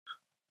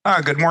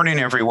Good morning,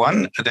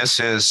 everyone. This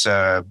is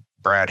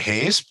Brad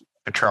Hayes,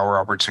 Petrel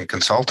Robertson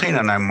Consulting,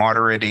 and I'm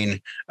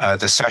moderating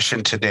the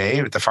session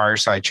today, the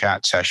fireside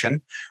chat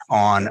session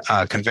on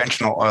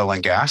conventional oil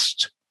and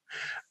gas.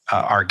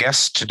 Our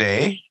guests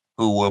today,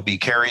 who will be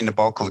carrying the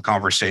bulk of the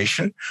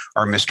conversation,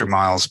 are Mr.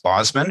 Myles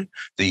Bosman,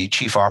 the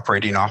Chief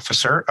Operating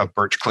Officer of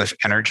Birchcliff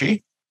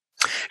Energy,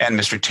 and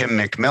Mr. Tim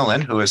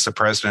McMillan, who is the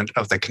President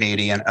of the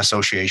Canadian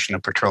Association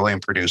of Petroleum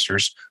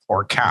Producers,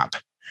 or CAPP.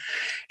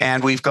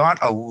 And we've got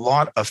a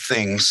lot of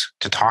things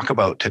to talk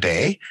about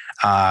today.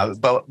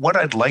 But what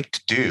I'd like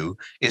to do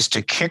is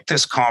to kick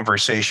this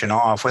conversation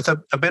off with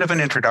a bit of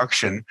an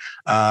introduction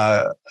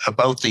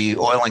about the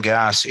oil and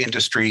gas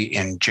industry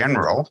in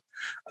general,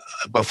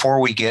 before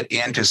we get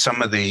into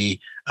some of the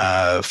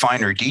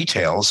finer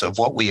details of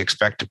what we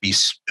expect to be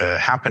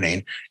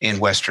happening in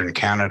Western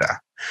Canada.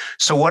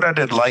 So what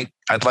I'd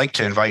like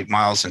to invite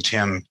Myles and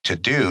Tim to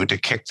do to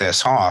kick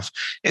this off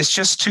is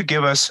just to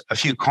give us a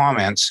few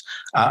comments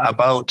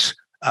about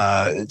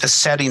the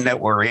setting that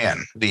we're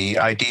in, the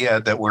idea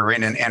that we're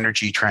in an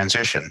energy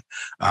transition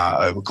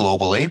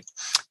globally,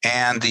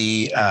 and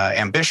the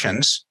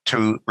ambitions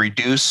to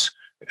reduce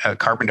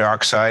carbon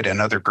dioxide and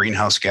other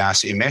greenhouse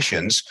gas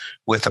emissions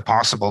with a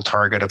possible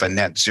target of a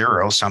net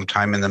zero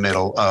sometime in the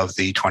middle of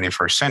the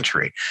 21st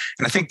century.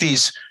 And I think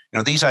these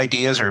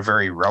ideas are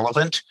very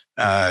relevant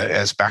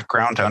as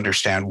background to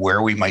understand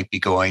where we might be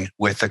going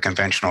with the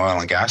conventional oil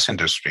and gas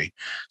industry.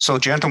 So,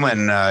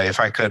 gentlemen, if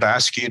I could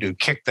ask you to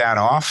kick that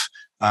off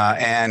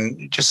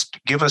and just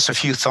give us a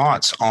few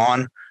thoughts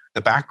on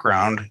the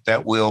background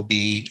that we'll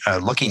be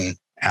looking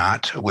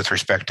at with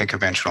respect to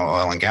conventional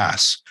oil and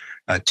gas.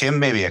 Tim,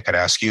 maybe I could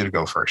ask you to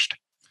go first.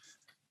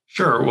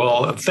 Sure.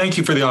 Well, thank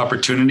you for the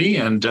opportunity,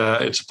 and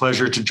it's a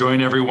pleasure to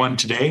join everyone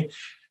today.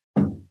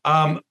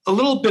 A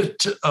little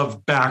bit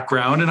of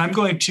background, and I'm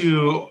going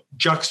to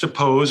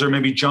juxtapose or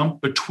maybe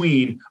jump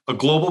between a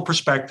global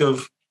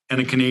perspective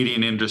and a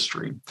Canadian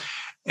industry.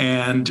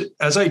 And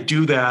as I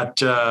do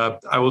that,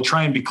 I will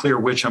try and be clear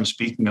which I'm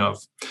speaking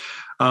of.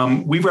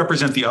 We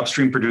represent the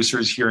upstream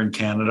producers here in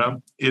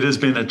Canada. It has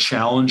been a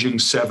challenging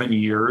 7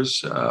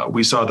 years.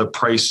 We saw the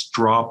price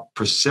drop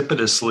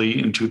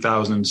precipitously in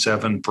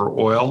 2007 for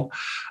oil.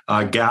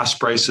 Gas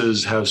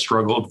prices have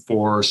struggled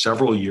for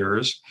several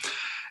years.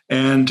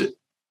 And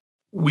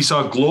we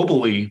saw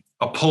globally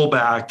a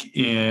pullback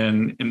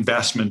in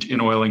investment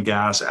in oil and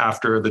gas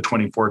after the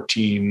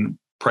 2014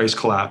 price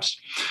collapse.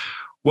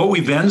 What we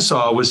then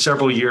saw was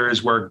several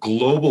years where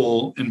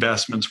global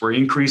investments were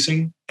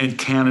increasing and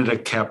Canada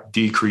kept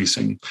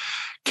decreasing.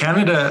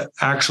 Canada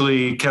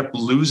actually kept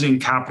losing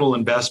capital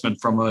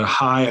investment from a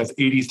high of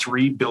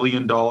 $83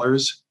 billion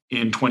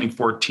in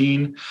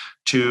 2014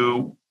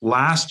 to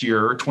last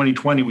year,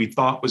 2020, we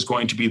thought was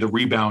going to be the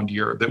rebound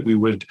year, that we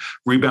would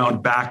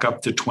rebound back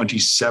up to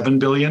 27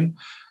 billion.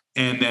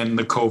 And then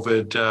the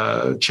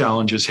COVID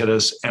challenges hit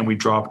us and we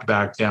dropped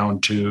back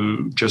down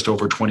to just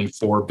over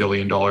 $24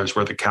 billion worth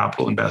of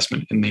capital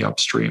investment in the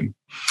upstream.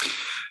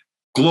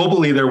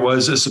 Globally, there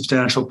was a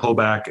substantial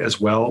pullback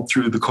as well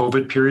through the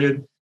COVID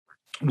period.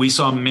 We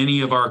saw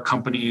many of our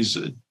companies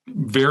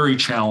very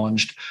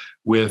challenged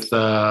with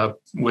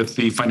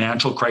the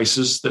financial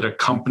crisis that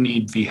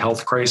accompanied the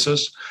health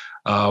crisis.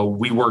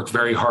 We worked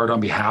very hard on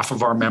behalf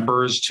of our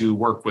members to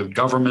work with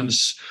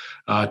governments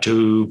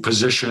to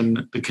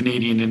position the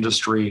Canadian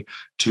industry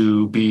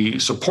to be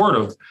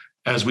supportive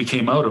as we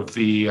came out of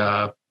the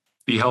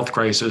health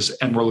crisis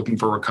and we're looking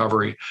for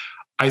recovery.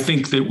 I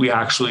think that we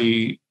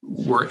actually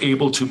were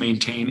able to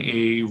maintain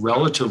a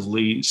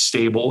relatively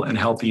stable and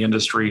healthy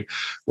industry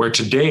where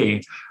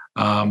today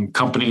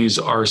companies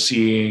are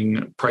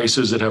seeing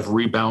prices that have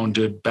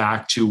rebounded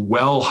back to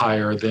well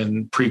higher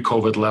than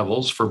pre-COVID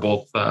levels for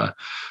both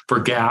for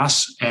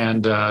gas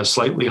and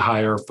slightly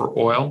higher for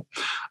oil.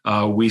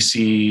 We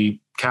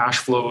see cash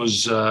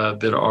flows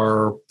that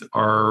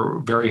are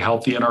very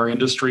healthy in our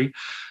industry.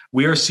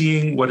 We are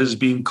seeing what is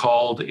being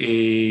called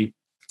a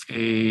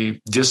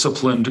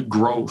disciplined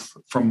growth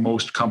from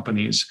most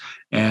companies.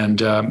 And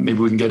maybe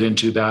we can get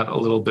into that a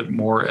little bit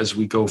more as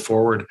we go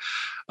forward.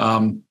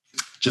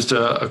 Just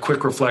a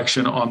quick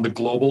reflection on the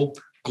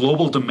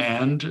global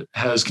demand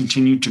has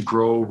continued to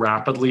grow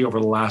rapidly over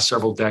the last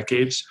several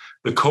decades.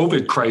 The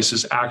COVID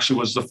crisis actually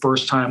was the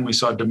first time we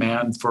saw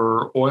demand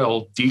for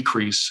oil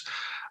decrease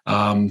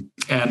and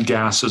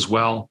gas as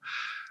well.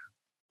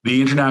 The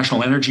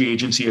International Energy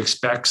Agency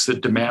expects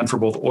that demand for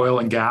both oil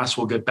and gas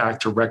will get back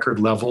to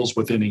record levels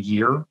within a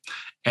year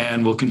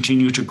and will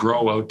continue to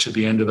grow out to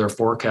the end of their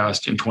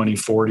forecast in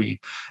 2040.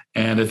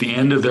 And at the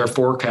end of their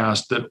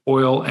forecast, that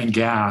oil and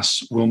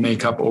gas will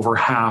make up over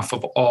half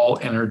of all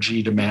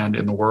energy demand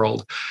in the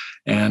world.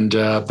 And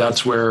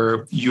that's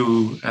where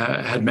you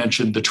had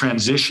mentioned the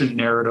transition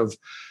narrative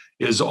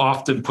is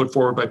often put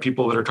forward by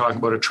people that are talking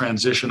about a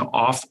transition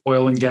off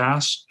oil and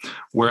gas,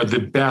 where the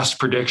best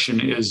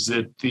prediction is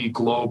that the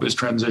globe is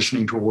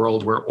transitioning to a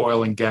world where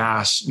oil and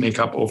gas make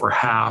up over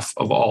half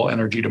of all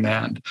energy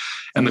demand.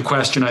 And the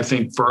question, I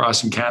think, for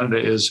us in Canada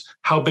is,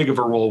 how big of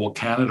a role will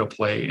Canada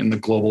play in the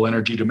global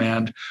energy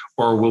demand,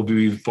 or will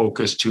we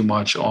focus too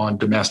much on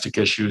domestic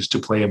issues to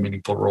play a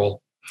meaningful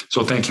role?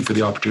 So thank you for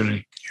the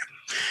opportunity.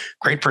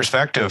 Great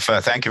perspective.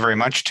 Thank you very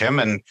much, Tim.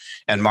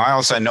 And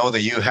Myles, I know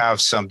that you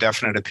have some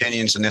definite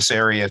opinions in this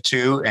area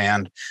too.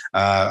 And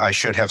I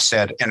should have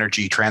said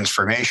energy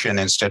transformation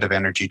instead of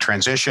energy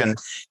transition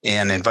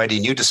in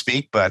inviting you to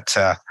speak, but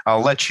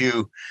I'll let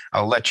you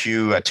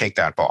take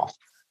that ball.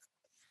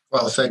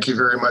 Well, thank you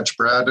very much,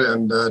 Brad.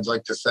 And I'd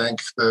like to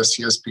thank the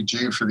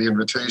CSPG for the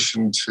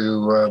invitation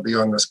to be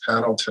on this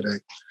panel today.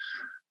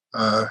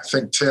 I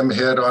think Tim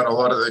hit on a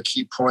lot of the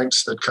key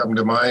points that come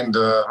to mind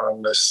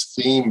on this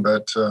theme,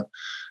 but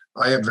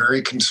I am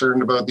very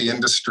concerned about the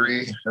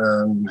industry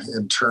and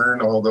in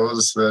turn, all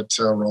those that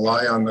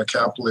rely on the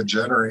capital it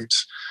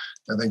generates.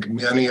 I think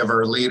many of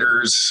our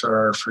leaders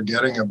are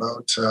forgetting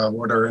about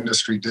what our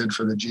industry did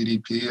for the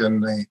GDP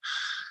and the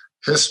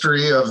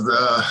history of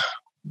the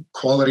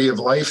quality of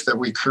life that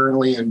we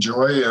currently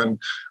enjoy. And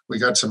we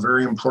got some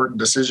very important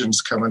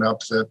decisions coming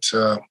up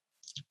that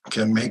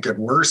can make it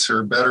worse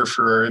or better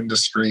for our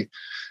industry,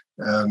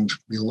 and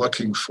be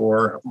looking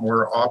for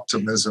more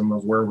optimism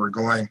of where we're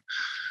going.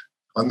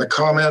 On the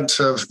comment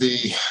of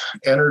the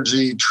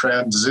energy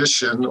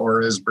transition,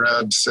 or as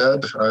Brad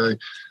said, I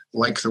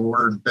like the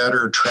word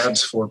better,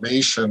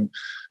 transformation.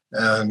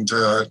 And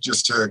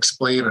just to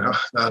explain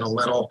that a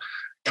little,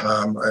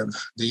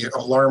 the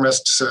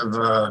alarmists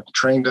have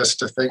trained us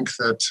to think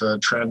that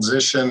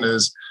transition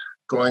is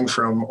going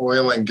from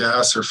oil and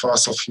gas or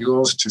fossil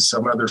fuels to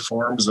some other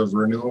forms of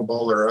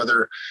renewable or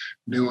other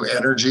new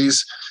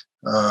energies.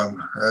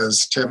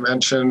 As Tim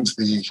mentioned,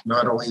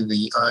 not only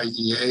the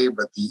IEA,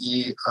 but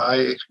the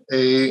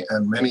EIA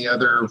and many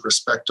other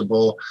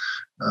respectable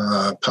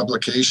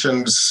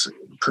publications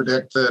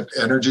predict that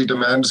energy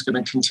demand is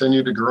going to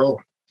continue to grow.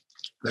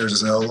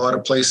 There's a lot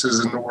of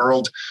places in the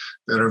world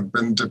that have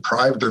been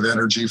deprived of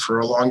energy for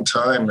a long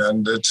time,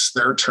 and it's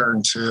their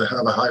turn to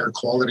have a higher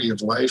quality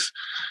of life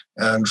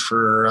and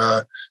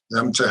for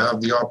them to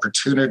have the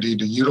opportunity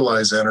to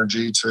utilize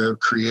energy to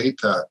create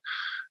that.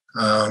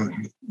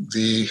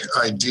 The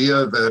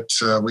idea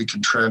that we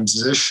can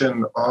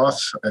transition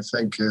off, I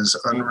think, is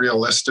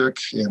unrealistic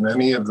in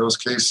any of those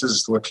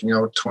cases, looking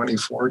out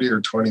 2040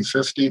 or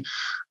 2050,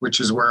 which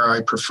is where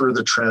I prefer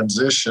the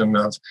transition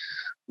of,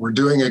 we're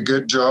doing a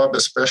good job,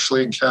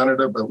 especially in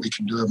Canada, but we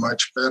can do a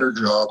much better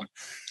job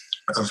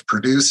of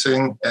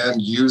producing and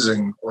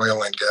using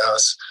oil and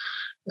gas.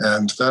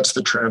 And that's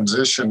the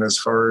transition as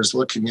far as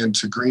looking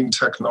into green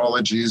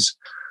technologies,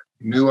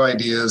 new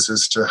ideas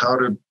as to how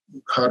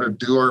to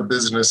do our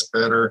business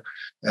better,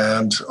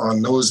 and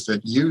on those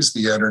that use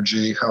the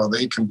energy, how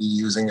they can be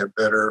using it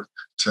better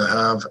to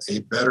have a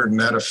better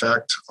net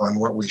effect on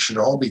what we should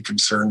all be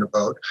concerned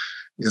about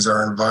is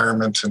our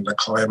environment and the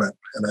climate.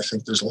 And I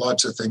think there's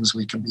lots of things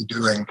we can be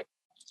doing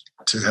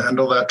to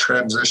handle that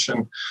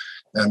transition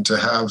and to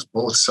have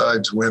both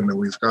sides win, that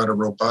we've got a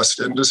robust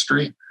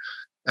industry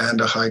and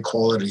a high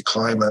quality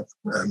climate.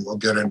 And we'll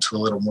get into a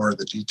little more of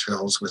the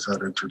details with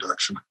that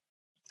introduction.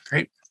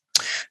 Great.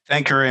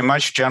 Thank you very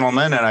much,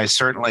 gentlemen. And I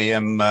certainly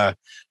am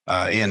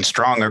in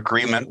strong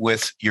agreement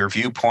with your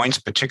viewpoints,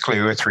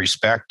 particularly with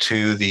respect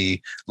to the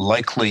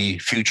likely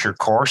future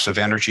course of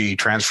energy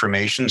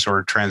transformations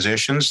or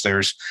transitions.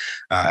 There's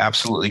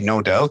absolutely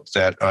no doubt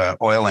that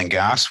oil and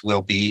gas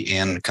will be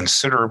in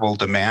considerable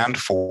demand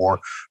for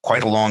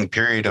quite a long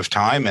period of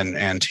time.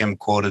 And Tim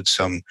quoted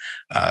some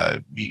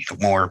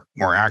more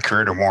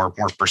accurate or more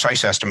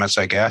precise estimates,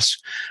 I guess,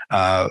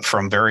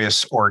 from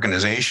various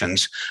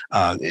organizations.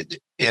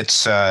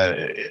 It's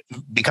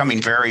becoming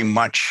very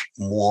much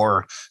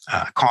more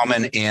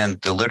common in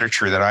the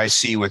literature that I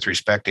see with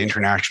respect to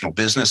international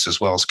business as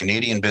well as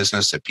Canadian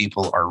business, that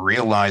people are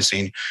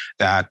realizing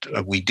that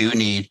we do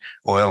need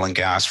oil and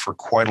gas for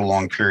quite a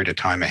long period of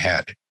time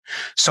ahead.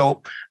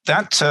 So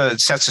that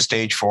sets the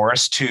stage for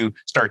us to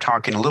start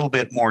talking a little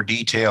bit more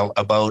detail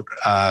about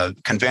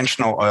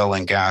conventional oil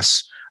and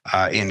gas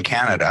in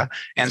Canada.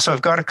 And so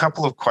I've got a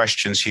couple of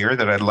questions here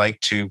that I'd like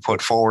to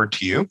put forward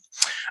to you.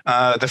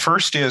 The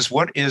first is,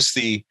 what is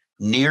the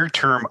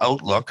near-term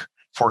outlook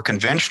for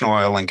conventional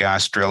oil and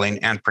gas drilling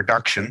and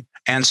production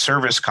and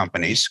service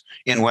companies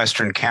in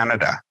Western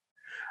Canada?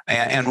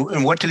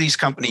 And what do these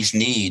companies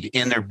need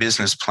in their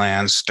business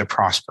plans to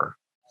prosper?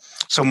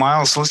 So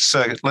Myles,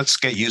 let's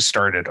get you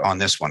started on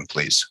this one,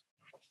 please.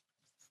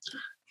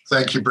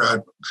 Thank you,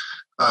 Brad.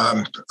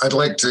 I'd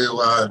like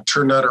to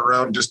turn that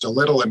around just a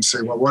little and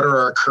say, well, what are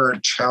our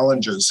current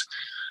challenges?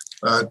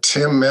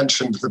 Tim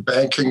mentioned the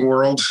banking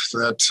world,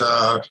 that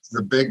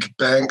the big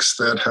banks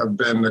that have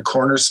been the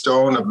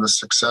cornerstone of the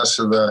success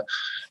of the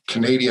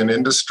Canadian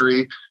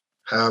industry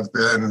have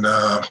been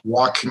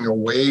walking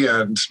away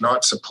and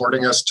not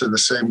supporting us to the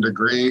same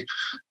degree.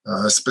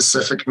 A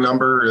specific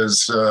number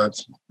is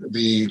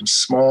the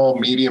small,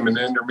 medium, and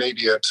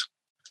intermediate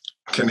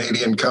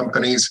Canadian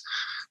companies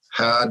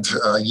had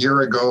a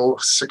year ago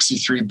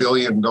 $63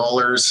 billion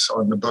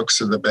on the books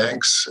of the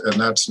banks, and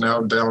that's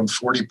now down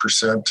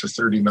 40% to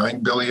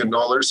 $39 billion.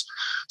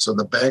 So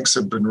the banks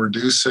have been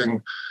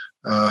reducing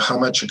how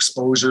much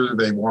exposure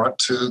they want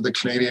to the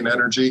Canadian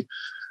energy.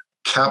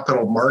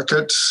 Capital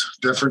markets,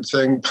 different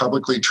thing.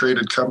 Publicly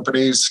traded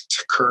companies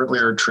currently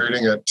are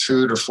trading at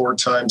 2 to 4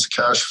 times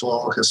cash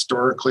flow.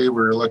 Historically,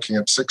 we're looking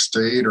at 6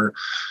 to 8 or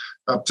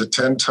up to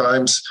 10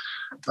 times.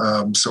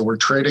 So we're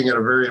trading at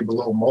a very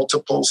below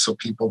multiple. So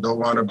people don't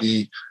want to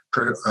be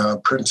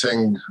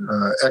printing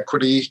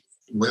equity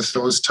with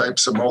those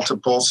types of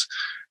multiples.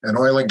 And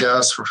oil and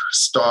gas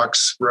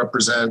stocks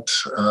represent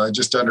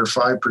just under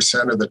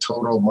 5% of the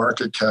total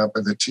market cap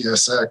of the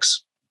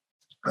TSX,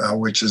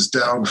 which is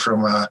down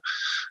from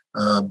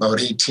about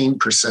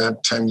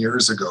 18% 10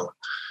 years ago.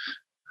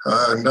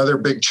 Another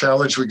big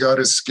challenge we got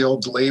is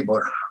skilled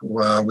labor.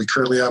 We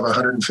currently have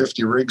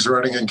 150 rigs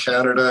running in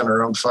Canada and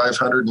around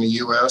 500 in the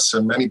US,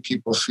 and many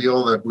people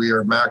feel that we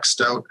are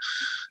maxed out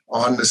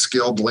on the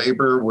skilled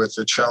labor with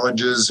the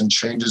challenges and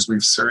changes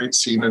we've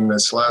seen in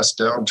this last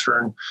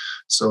downturn.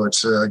 So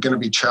it's going to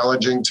be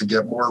challenging to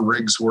get more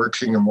rigs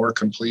working and more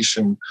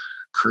completion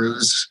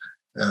crews.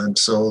 And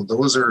so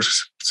those are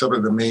some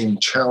of the main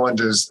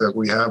challenges that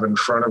we have in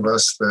front of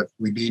us that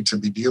we need to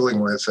be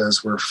dealing with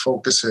as we're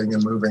focusing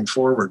and moving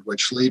forward,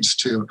 which leads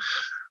to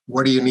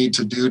what do you need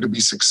to do to be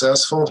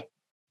successful?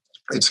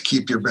 It's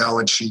keep your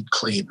balance sheet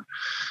clean.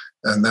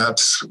 And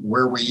that's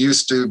where we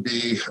used to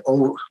be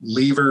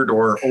levered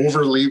or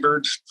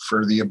over-levered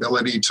for the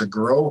ability to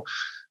grow.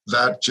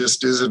 That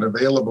just isn't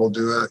available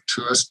to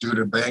us due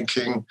to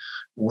banking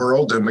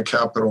world and the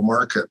capital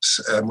markets.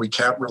 And we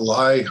can't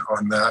rely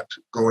on that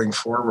going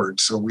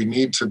forward. So we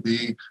need to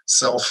be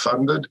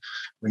self-funded.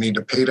 We need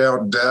to pay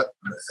down debt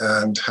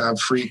and have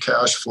free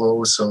cash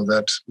flow so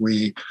that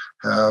we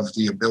have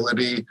the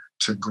ability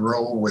to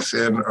grow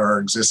within our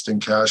existing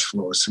cash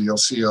flow. So you'll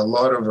see a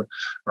lot of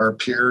our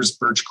peers,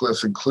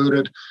 Birchcliff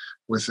included,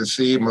 with the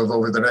theme of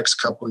over the next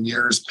couple of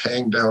years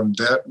paying down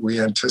debt.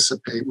 We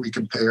anticipate we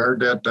can pay our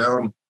debt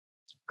down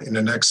in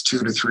the next 2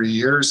 to 3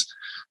 years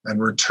and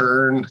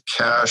return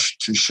cash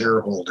to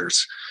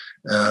shareholders.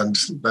 And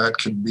that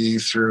could be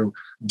through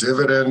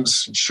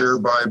dividends, share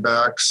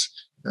buybacks,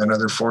 and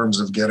other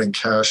forms of getting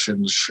cash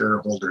in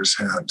shareholders'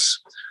 hands.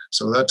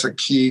 So that's a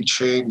key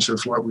change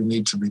of what we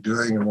need to be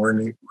doing and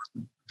where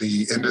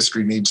the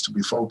industry needs to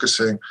be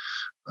focusing.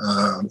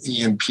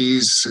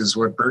 E&Ps is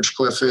what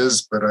Birchcliff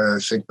is, but I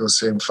think those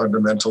same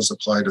fundamentals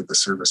apply to the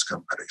service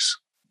companies.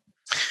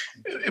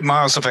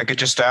 Myles, if I could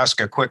just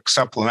ask a quick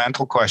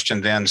supplemental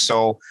question then.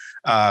 So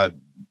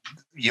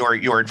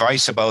your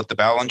advice about the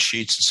balance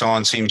sheets and so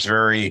on seems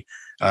very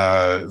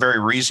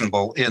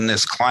reasonable in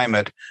this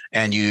climate,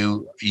 and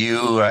you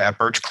at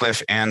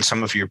Birchcliff and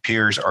some of your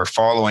peers are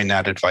following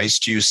that advice.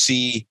 Do you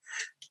see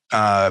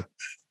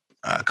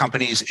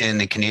companies in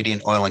the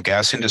Canadian oil and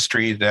gas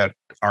industry that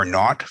are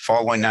not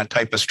following that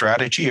type of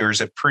strategy, or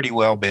has it pretty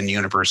well been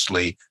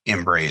universally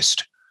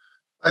embraced?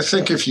 I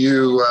think if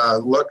you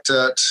looked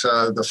at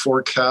the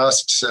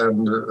forecasts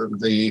and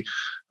the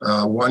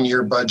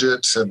 1-year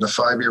budgets and the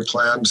 5-year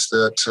plans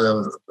that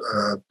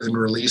have been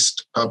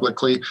released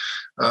publicly,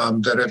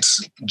 that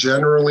it's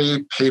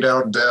generally paid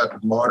out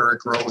debt,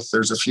 moderate growth.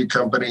 There's a few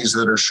companies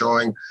that are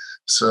showing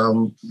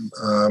some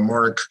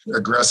more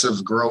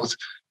aggressive growth,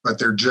 but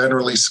they're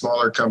generally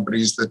smaller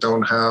companies that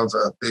don't have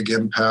a big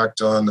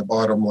impact on the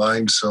bottom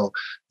line. So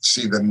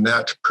see the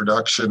net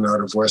production out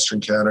of Western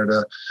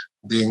Canada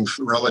being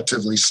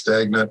relatively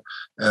stagnant,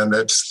 and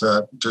it's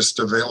just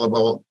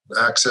available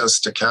access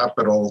to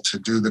capital to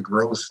do the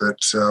growth that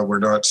we're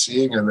not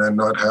seeing, and then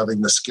not having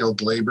the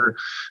skilled labor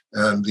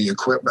and the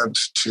equipment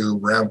to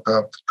ramp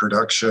up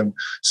production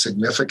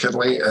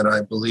significantly. And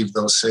I believe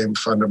those same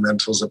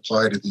fundamentals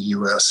apply to the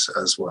U.S.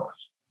 as well.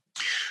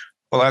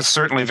 Well, that's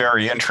certainly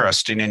very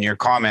interesting. And your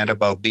comment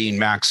about being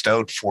maxed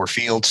out for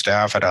field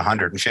staff at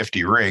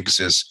 150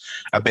 rigs is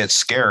a bit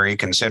scary,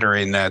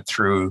 considering that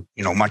through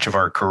much of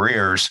our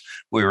careers,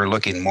 we were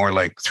looking more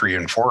like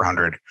 300 and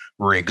 400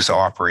 rigs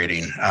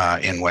operating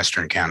in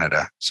Western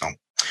Canada.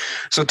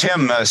 So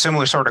Tim, a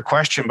similar sort of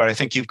question, but I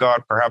think you've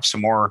got perhaps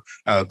some more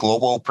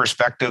global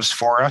perspectives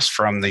for us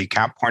from the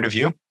CAPP point of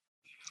view.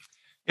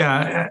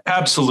 Yeah,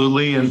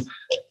 absolutely. And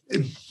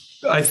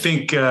I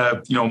think,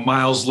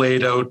 Myles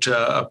laid out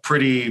a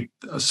pretty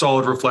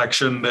solid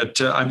reflection that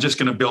I'm just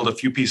going to build a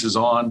few pieces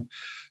on.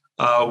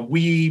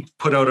 We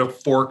put out a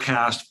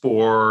forecast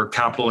for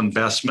capital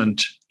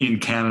investment in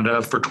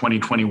Canada for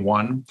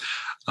 2021.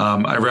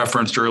 I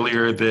referenced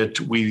earlier that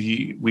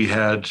we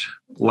had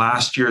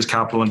last year's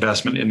capital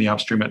investment in the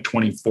upstream at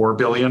 $24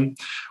 billion.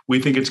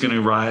 We think it's going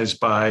to rise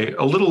by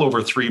a little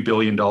over $3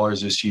 billion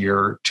this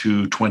year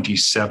to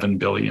 $27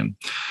 billion.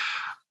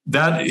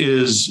 That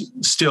is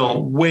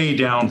still way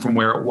down from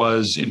where it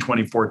was in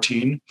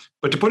 2014.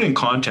 But to put in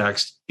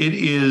context, it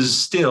is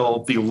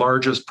still the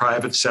largest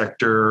private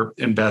sector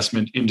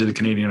investment into the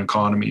Canadian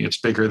economy. It's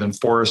bigger than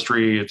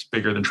forestry, it's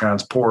bigger than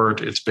transport,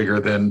 it's bigger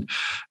than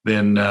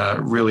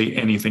really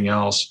anything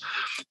else.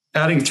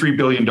 Adding $3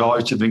 billion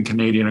to the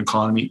Canadian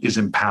economy is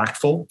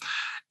impactful.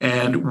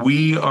 And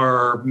we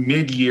are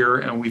mid-year,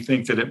 and we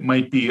think that it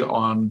might be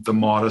on the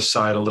modest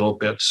side a little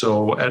bit.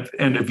 So at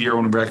end of year,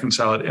 when we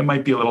reconcile it, it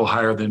might be a little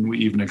higher than we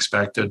even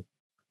expected.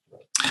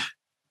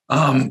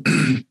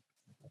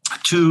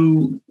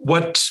 To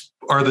what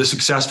are the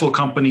successful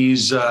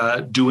companies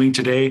doing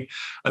today?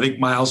 I think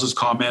Myles's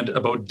comment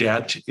about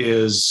debt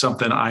is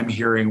something I'm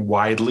hearing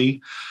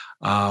widely.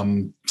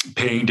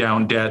 Paying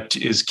down debt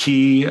is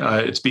key.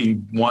 It's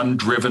being, one,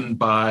 driven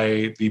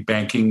by the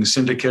banking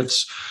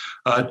syndicates.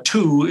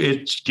 Two,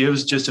 it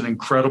gives just an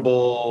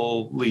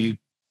incredibly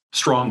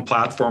strong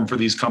platform for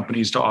these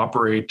companies to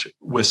operate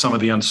with some of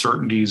the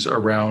uncertainties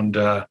around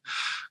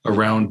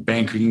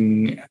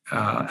banking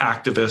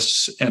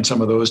activists and some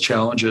of those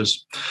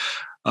challenges.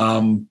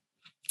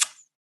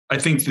 I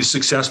think the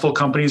successful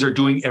companies are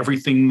doing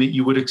everything that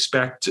you would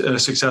expect a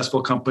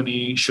successful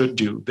company should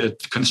do.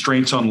 That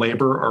constraints on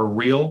labor are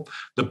real.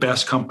 The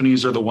best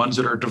companies are the ones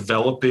that are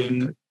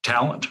developing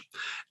talent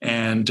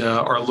and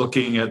are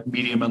looking at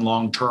medium and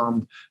long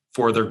term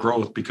for their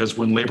growth, because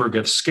when labor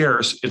gets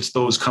scarce, it's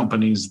those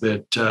companies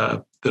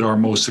that are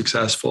most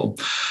successful.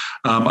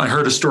 I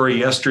heard a story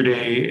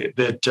yesterday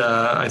that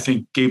I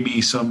think gave me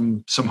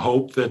some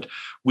hope that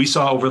we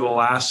saw over the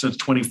last, since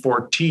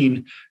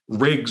 2014,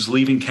 rigs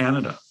leaving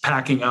Canada,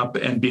 packing up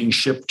and being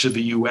shipped to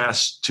the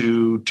US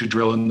to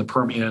drill in the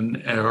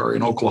Permian or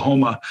in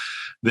Oklahoma,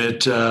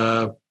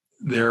 that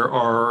there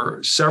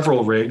are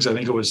several rigs, I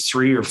think it was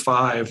 3 or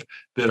 5,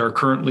 that are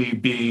currently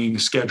being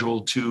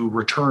scheduled to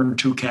return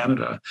to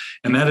Canada.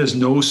 And that is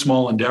no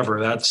small endeavor.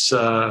 That's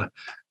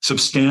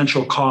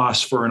substantial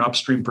cost for an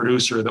upstream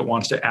producer that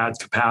wants to add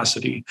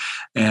capacity.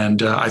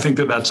 And I think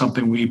that that's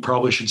something we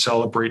probably should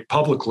celebrate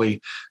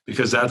publicly,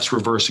 because that's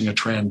reversing a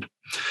trend.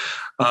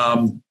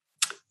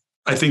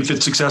 I think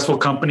that successful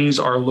companies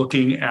are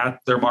looking at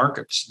their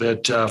markets,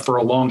 that for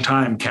a long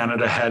time,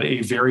 Canada had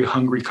a very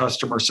hungry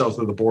customer south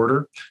of the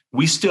border.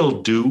 We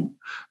still do,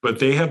 but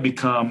they have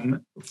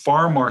become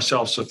far more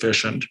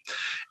self-sufficient.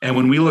 And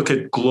when we look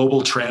at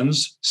global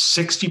trends,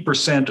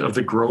 60% of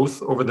the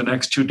growth over the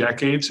next 2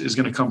 decades is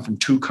going to come from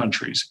 2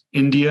 countries,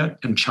 India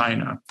and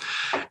China.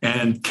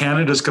 And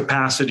Canada's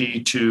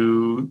capacity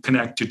to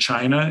connect to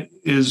China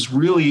is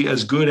really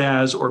as good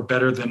as or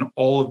better than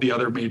all of the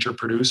other major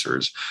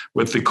producers,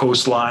 with the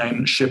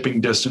coastline,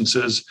 shipping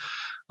distances.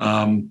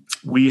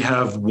 We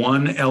have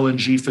 1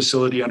 LNG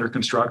facility under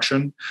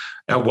construction.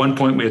 At one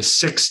point, we had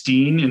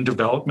 16 in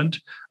development.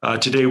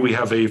 Today, we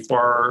have a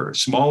far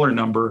smaller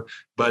number,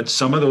 but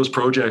some of those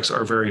projects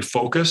are very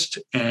focused.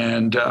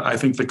 And I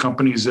think the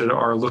companies that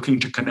are looking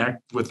to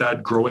connect with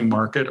that growing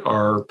market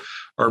are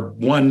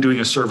one,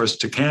 doing a service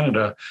to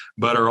Canada,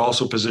 but are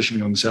also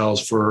positioning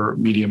themselves for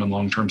medium and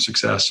long-term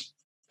success.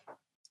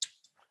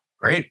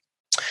 Great.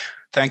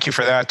 Thank you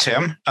for that,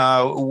 Tim.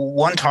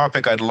 One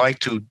topic I'd like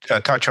to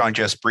touch on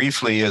just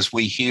briefly is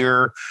we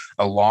hear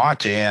a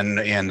lot in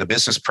the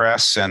business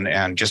press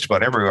and just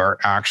about everywhere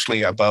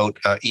actually about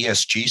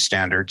ESG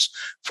standards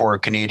for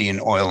Canadian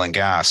oil and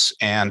gas.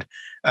 And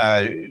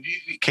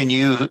can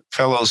you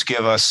fellows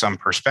give us some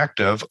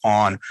perspective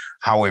on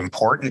how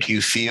important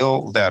you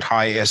feel that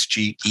high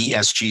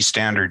ESG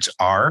standards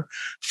are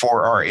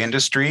for our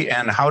industry,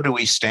 and how do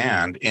we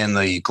stand in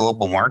the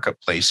global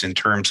marketplace in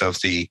terms of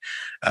the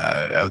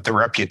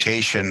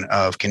reputation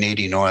of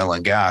Canadian oil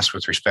and gas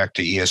with respect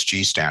to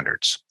ESG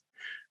standards?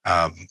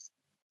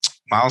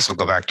 Myles, I'll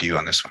go back to you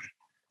on this one.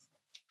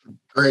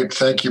 Great,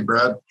 thank you,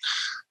 Brad.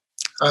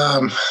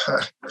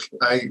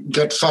 I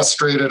get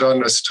frustrated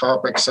on this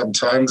topic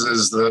sometimes,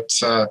 is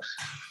that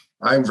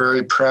I'm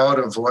very proud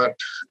of what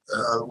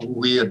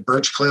we at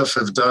Birchcliff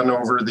have done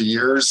over the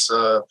years.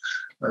 I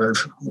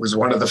was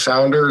one of the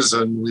founders,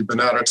 and we've been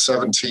at it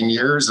 17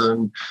 years.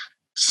 And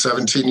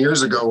 17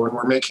 years ago, when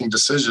we're making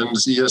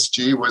decisions,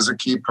 ESG was a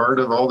key part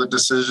of all the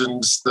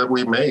decisions that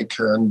we make.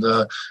 And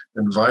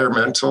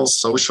environmental,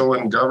 social,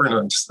 and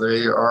governance,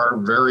 they are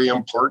very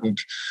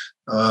important.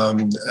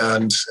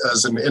 And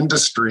as an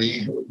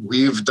industry,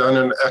 we've done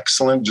an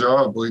excellent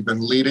job. We've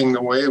been leading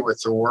the way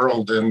with the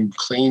world in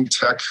clean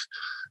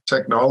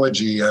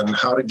technology and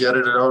how to get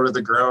it out of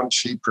the ground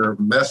cheaper.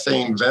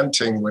 Methane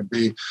venting would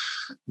be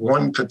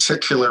one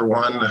particular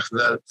one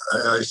that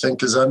I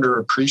think is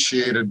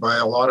underappreciated by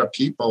a lot of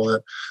people.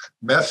 That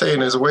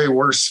methane is way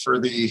worse for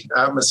the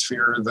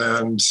atmosphere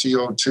than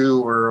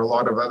CO2 or a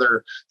lot of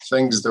other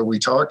things that we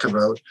talk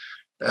about.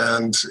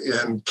 And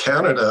in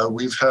Canada,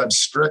 we've had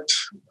strict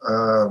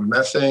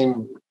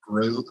methane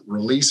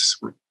release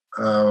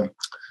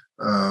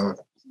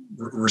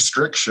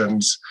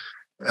restrictions.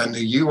 And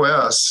the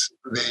US,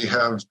 they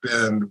have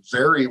been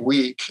very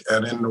weak,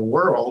 and in the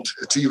world,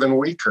 it's even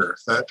weaker.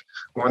 That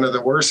one of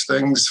the worst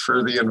things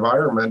for the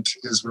environment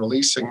is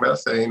releasing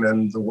methane,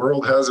 and the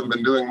world hasn't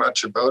been doing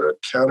much about it.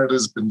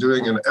 Canada's been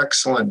doing an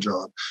excellent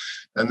job.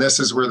 And this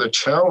is where the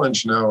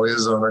challenge now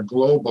is on a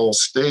global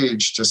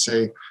stage to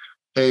say,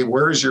 hey,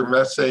 where's your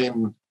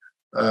methane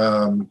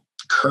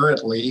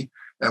currently?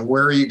 And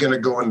where are you going to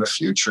go in the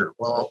future?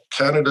 Well,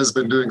 Canada's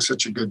been doing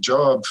such a good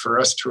job. For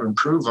us to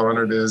improve on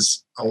it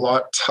is a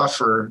lot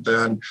tougher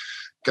than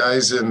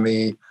guys in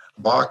the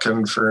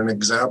Bakken, for an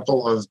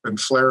example, have been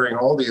flaring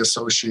all the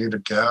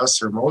associated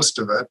gas or most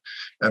of it.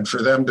 And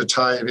for them to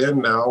tie it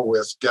in now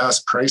with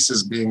gas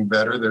prices being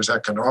better, there's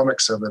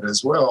economics of it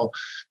as well.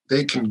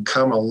 They can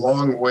come a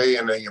long way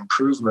in the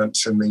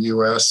improvements in the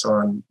US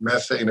on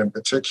methane in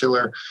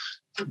particular.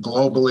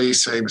 Globally,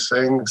 same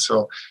thing.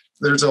 So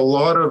there's a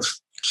lot of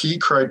key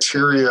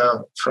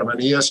criteria from an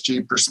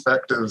ESG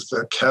perspective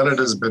that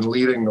Canada's been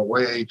leading the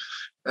way,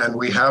 and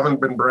we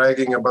haven't been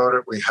bragging about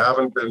it. We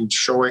haven't been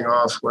showing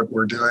off what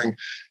we're doing.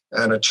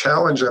 And a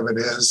challenge of it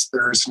is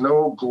there's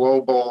no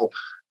global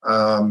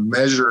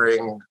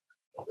measuring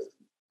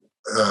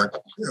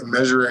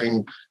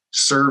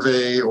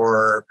survey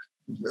or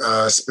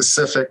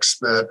specifics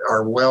that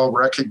are well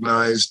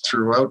recognized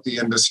throughout the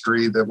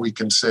industry that we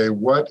can say,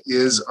 what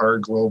is our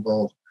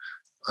global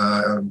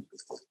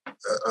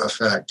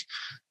effect?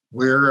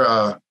 We're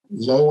a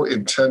low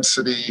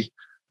intensity,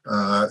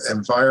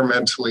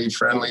 environmentally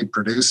friendly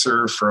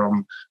producer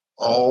from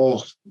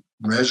all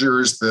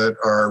measures that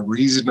are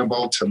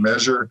reasonable to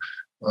measure.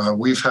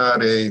 We've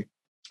had a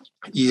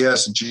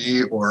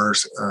ESG or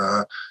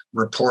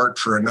report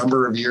for a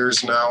number of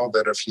years now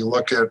that if you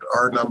look at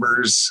our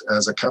numbers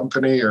as a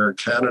company or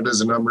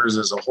Canada's numbers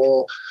as a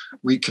whole,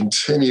 we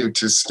continue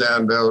to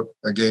stand out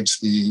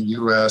against the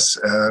US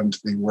and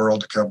the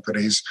world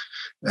companies.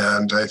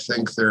 And I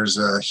think there's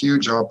a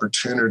huge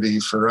opportunity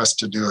for us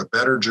to do a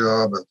better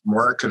job of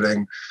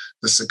marketing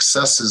the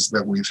successes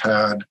that we've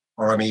had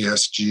on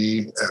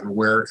ESG and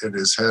where it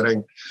is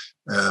heading.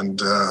 And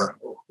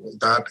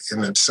that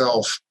in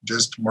itself,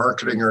 just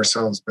marketing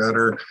ourselves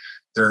better.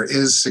 There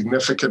is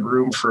significant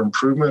room for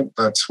improvement.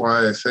 That's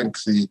why I think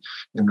the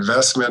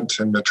investment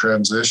in the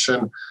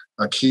transition,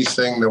 a key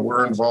thing that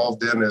we're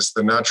involved in is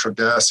the Natural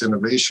Gas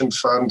Innovation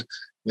Fund.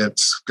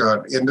 It's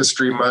got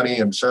industry money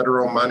and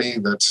federal money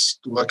that's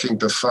looking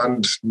to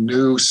fund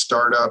new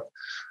startup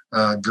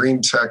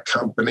green tech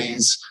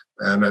companies.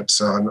 And it's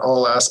on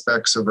all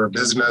aspects of our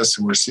business.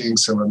 And we're seeing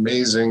some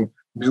amazing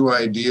new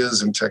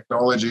ideas and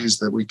technologies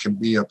that we can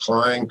be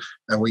applying,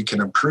 and we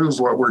can improve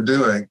what we're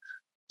doing.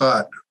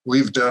 But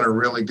we've done a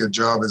really good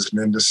job as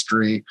an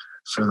industry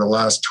for the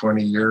last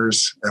 20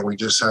 years, and we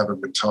just haven't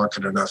been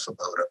talking enough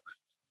about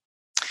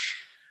it.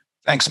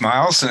 Thanks,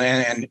 Myles.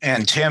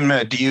 And Tim,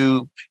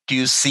 do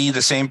you see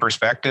the same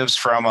perspectives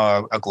from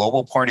a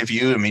global point of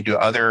view? I mean, do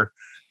other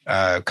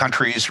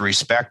countries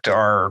respect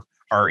our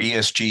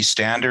ESG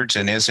standards,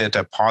 and is it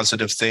a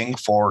positive thing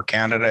for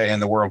Canada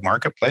in the world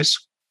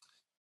marketplace?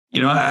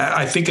 You know,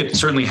 I think it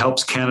certainly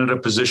helps Canada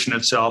position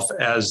itself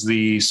as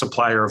the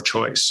supplier of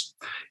choice.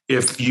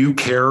 If you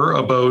care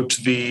about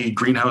the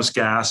greenhouse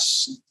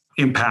gas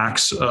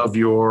impacts of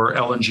your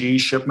LNG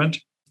shipment,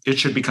 it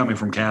should be coming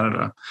from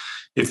Canada.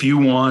 If you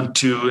want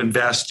to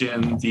invest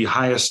in the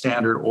highest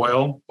standard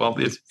oil, well,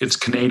 it's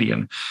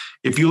Canadian.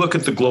 If you look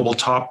at the global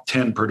top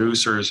 10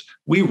 producers,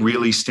 we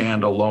really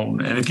stand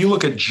alone. And if you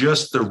look at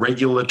just the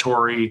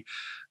regulatory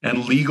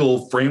and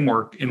legal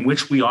framework in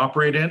which we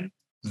operate in,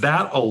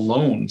 that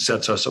alone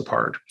sets us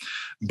apart.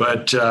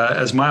 But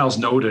as Myles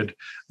noted,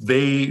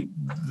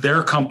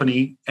 their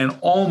company and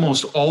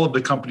almost all of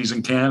the companies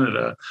in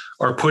Canada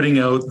are putting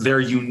out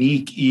their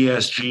unique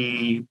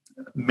ESG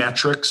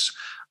metrics.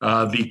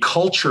 The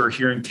culture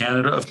here in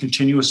Canada of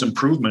continuous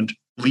improvement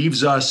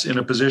leaves us in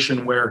a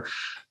position where,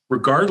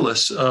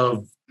 regardless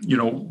of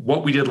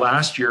what we did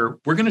last year,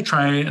 we're going to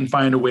try and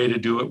find a way to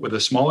do it with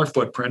a smaller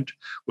footprint,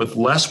 with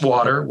less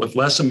water, with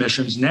less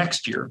emissions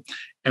next year.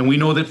 And we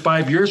know that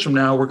 5 years from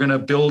now, we're going to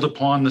build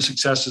upon the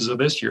successes of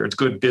this year. It's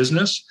good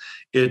business.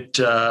 It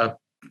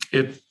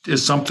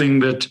is something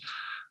that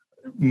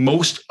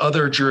most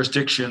other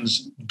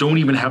jurisdictions don't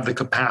even have the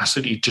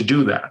capacity to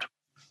do that.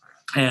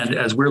 And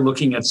as we're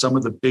looking at some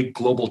of the big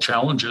global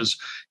challenges,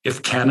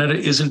 if Canada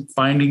isn't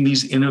finding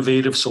these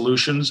innovative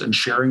solutions and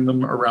sharing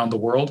them around the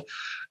world,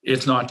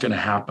 it's not going to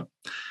happen.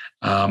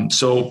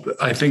 So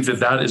I think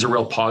that is a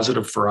real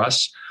positive for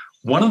us.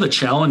 One of the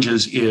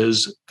challenges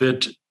is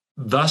that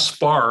thus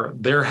far,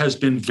 there has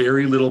been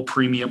very little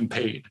premium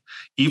paid,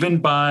 even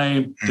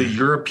by the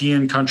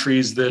European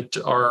countries that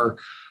are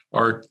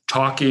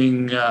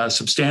talking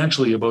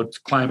substantially about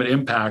climate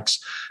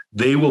impacts.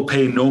 They will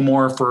pay no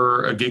more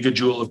for a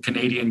gigajoule of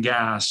Canadian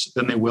gas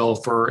than they will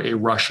for a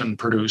Russian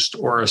produced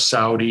or a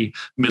Saudi,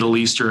 Middle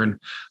Eastern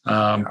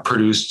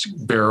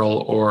produced barrel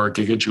or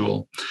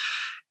gigajoule.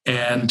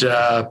 And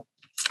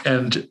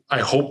I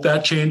hope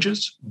that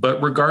changes.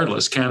 But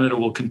regardless, Canada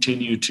will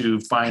continue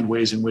to find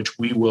ways in which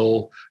we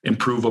will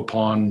improve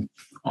upon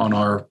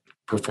our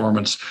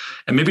performance.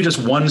 And maybe just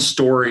one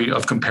story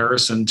of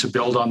comparison to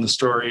build on the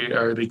story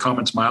or the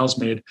comments Myles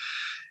made.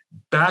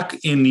 Back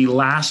in the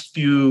last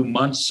few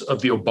months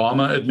of the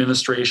Obama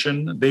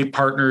administration, they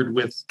partnered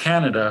with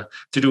Canada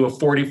to do a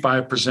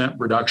 45%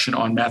 reduction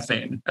on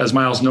methane. As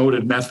Myles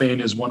noted, methane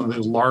is one of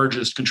the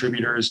largest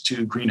contributors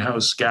to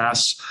greenhouse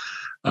gas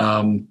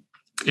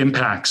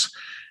impacts.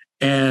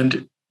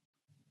 And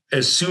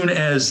as soon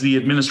as the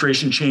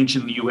administration changed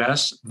in the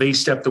US, they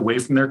stepped away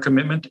from their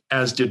commitment,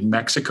 as did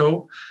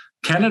Mexico.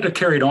 Canada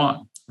carried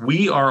on.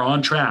 We are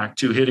on track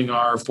to hitting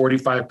our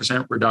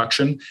 45%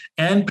 reduction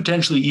and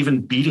potentially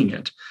even beating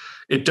it.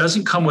 It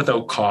doesn't come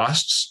without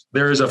costs.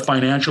 There is a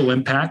financial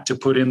impact to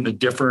put in the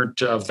different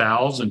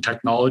valves and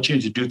technology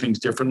and to do things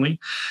differently.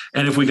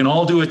 And if we can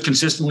all do it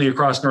consistently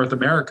across North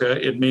America,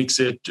 it makes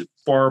it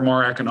far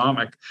more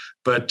economic.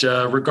 But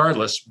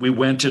regardless, we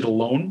went it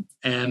alone,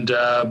 and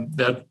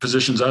that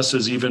positions us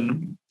as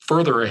even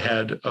further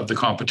ahead of the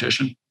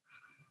competition.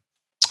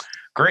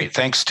 Great.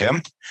 Thanks,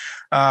 Tim.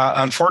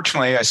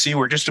 Unfortunately, I see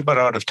we're just about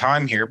out of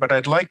time here, but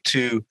I'd like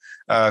to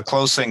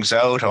close things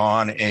out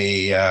on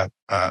a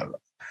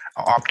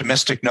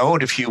optimistic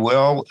note, if you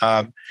will.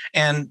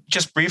 And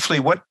just briefly,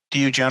 what do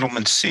you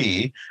gentlemen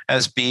see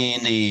as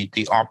being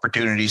the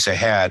opportunities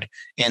ahead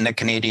in the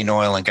Canadian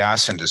oil and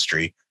gas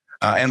industry?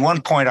 And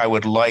one point I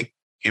would like,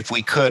 if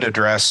we could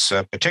address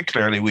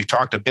particularly, we've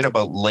talked a bit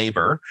about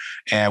labor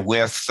and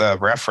with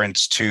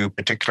reference to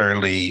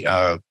particularly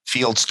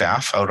field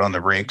staff out on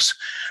the rigs.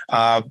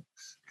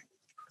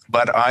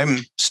 But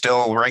I'm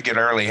still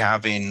regularly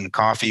having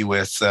coffee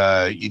with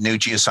new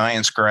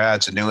geoscience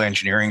grads and new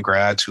engineering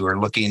grads who are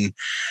looking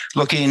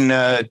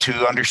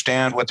to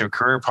understand what their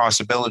career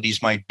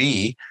possibilities might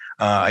be.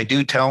 I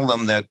do tell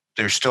them that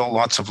there's still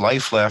lots of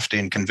life left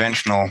in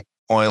conventional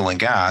oil and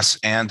gas,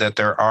 and that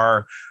there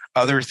are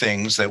other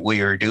things that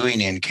we are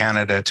doing in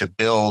Canada to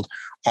build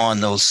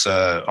on those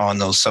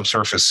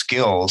subsurface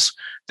skills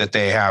that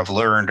they have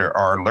learned or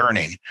are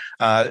learning.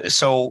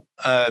 So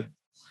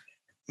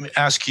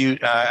ask you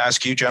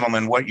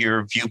gentlemen what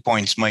your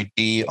viewpoints might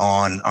be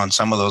on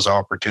some of those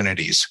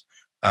opportunities.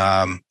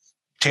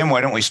 Tim,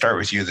 why don't we start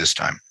with you this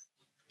time?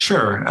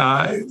 Sure.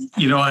 I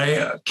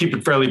keep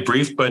it fairly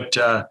brief, but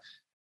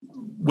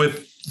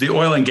with the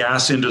oil and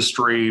gas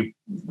industry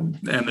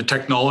and the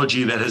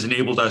technology that has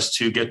enabled us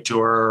to get to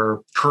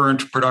our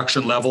current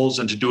production levels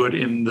and to do it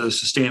in the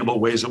sustainable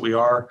ways that we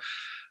are,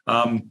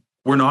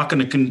 we're not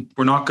going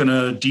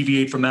to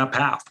deviate from that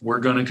path. We're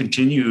going to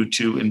continue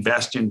to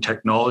invest in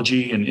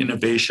technology and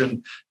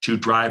innovation to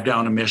drive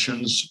down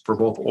emissions for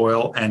both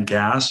oil and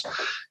gas.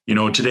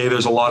 Today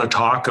there's a lot of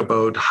talk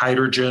about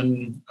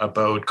hydrogen,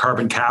 about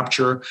carbon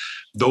capture.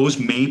 Those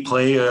may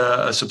play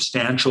a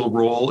substantial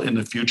role in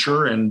the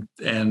future and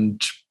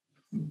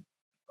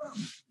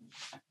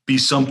be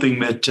something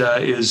that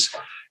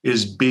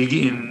is big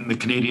in the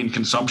Canadian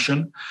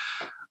consumption.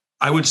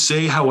 I would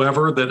say,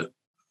 however, that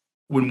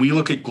when we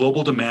look at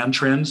global demand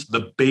trends,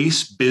 the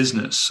base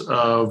business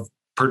of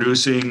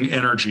producing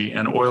energy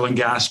and oil and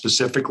gas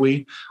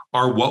specifically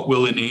are what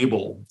will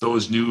enable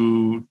those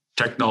new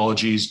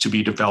technologies to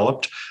be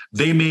developed.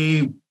 They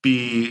may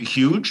be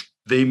huge.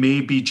 They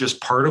may be just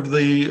part of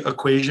the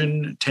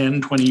equation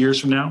 10, 20 years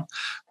from now.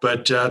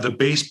 But the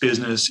base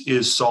business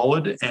is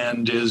solid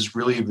and is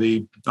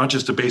really not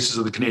just the basis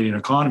of the Canadian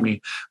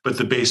economy, but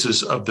the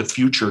basis of the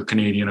future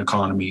Canadian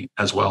economy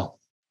as well.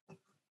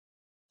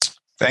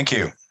 Thank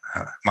you.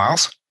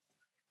 Myles?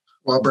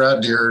 Well,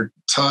 Brad, your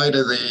tie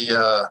to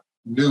the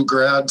new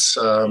grads,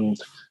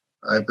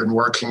 I've been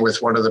working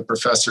with one of the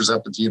professors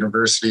up at the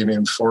university, and he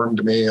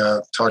informed me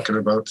talking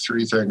about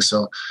three things.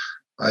 So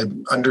I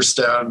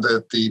understand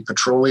that the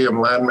petroleum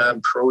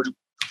landman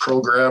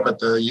program at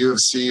the U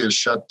of C is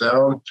shut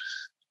down.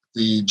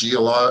 The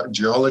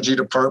geology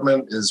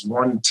department is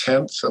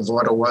 1/10 of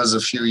what it was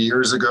a few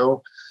years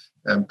ago,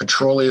 and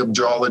petroleum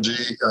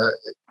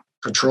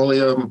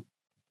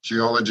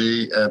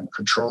geology and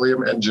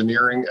petroleum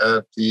engineering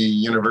at the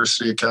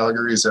University of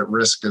Calgary is at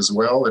risk as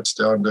well. It's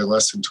down to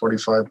less than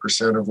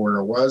 25% of where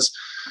it was.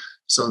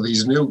 So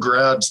these new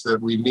grads that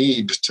we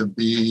need to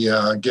be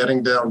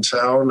getting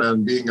downtown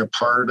and being a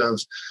part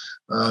of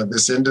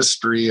this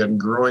industry and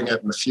growing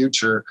it in the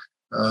future,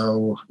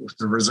 the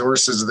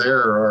resources there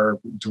are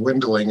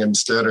dwindling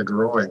instead of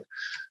growing.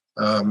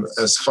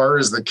 As far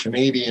as the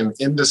Canadian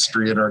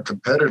industry and our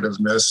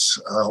competitiveness,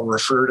 I'll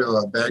refer to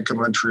a Bank of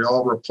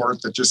Montreal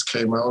report that just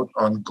came out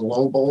on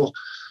global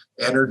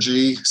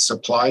energy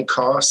supply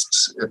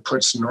costs. It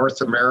puts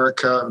North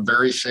America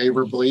very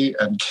favorably,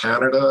 and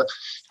Canada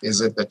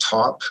is at the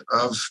top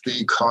of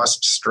the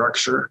cost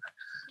structure.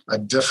 A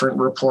different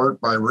report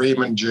by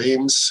Raymond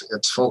James,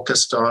 it's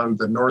focused on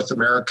the North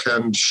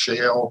American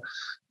shale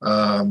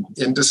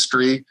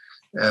industry,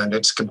 and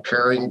it's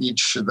comparing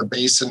each of the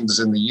basins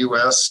in the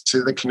US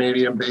to the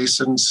Canadian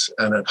basins,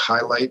 and it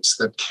highlights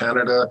that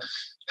Canada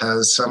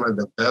has some of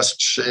the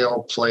best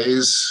shale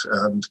plays.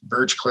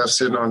 Birchcliff's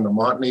in on the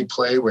Montney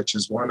play, which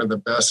is one of the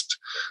best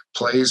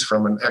plays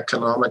from an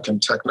economic and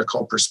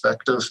technical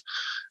perspective.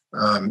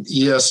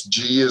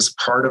 ESG is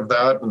part of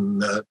that,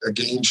 and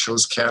again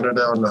shows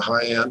Canada on the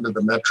high end of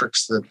the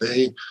metrics that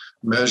they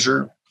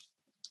measure.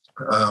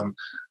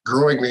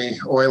 Growing the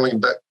oil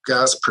and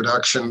gas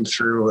production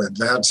through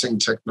advancing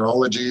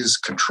technologies,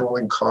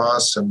 controlling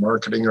costs, and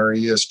marketing our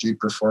ESG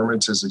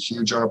performance is a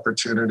huge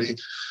opportunity.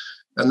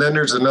 And then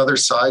there's another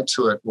side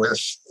to it with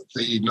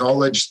the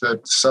knowledge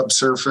that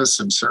subsurface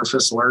and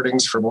surface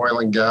learnings from oil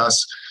and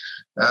gas.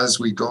 As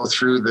we go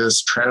through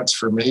this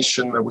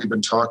transformation that we've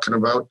been talking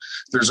about,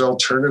 there's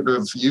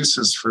alternative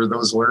uses for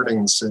those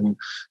learnings in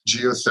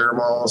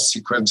geothermal,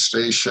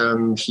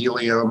 sequestration,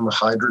 helium,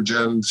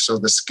 hydrogen. So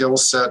the skill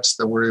sets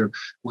that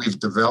we've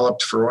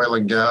developed for oil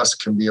and gas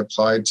can be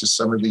applied to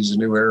some of these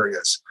new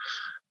areas.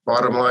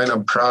 Bottom line,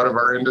 I'm proud of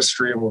our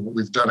industry, and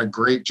we've done a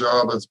great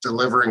job of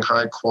delivering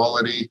high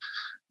quality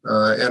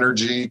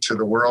energy to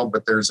the world,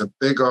 but there's a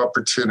big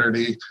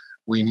opportunity.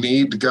 We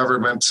need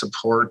government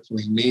support.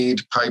 We need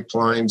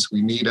pipelines.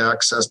 We need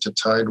access to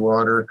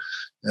tidewater.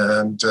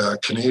 And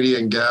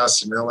Canadian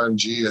gas and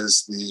LNG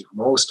is the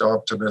most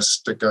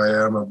optimistic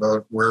I am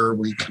about where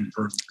we can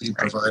be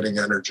providing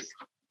energy.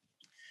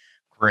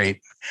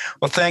 Great.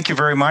 Well, thank you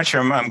very much.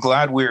 I'm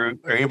glad we were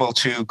able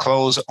to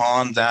close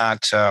on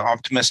that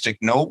optimistic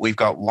note. We've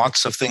got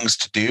lots of things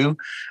to do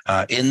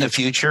in the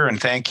future.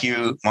 And thank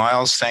you,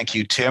 Myles. Thank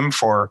you, Tim,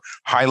 for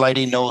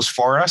highlighting those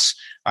for us.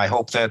 I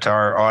hope that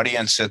our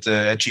audience at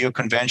GEO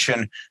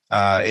Convention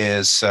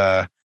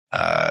will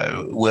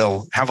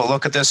have a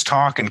look at this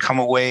talk and come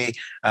away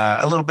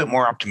a little bit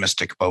more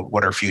optimistic about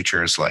what our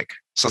future is like.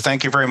 So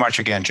thank you very much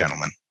again,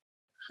 gentlemen.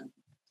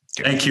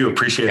 Thank you.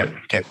 Appreciate it.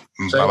 Okay.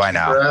 Bye-bye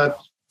now. Brad.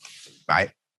 Bye.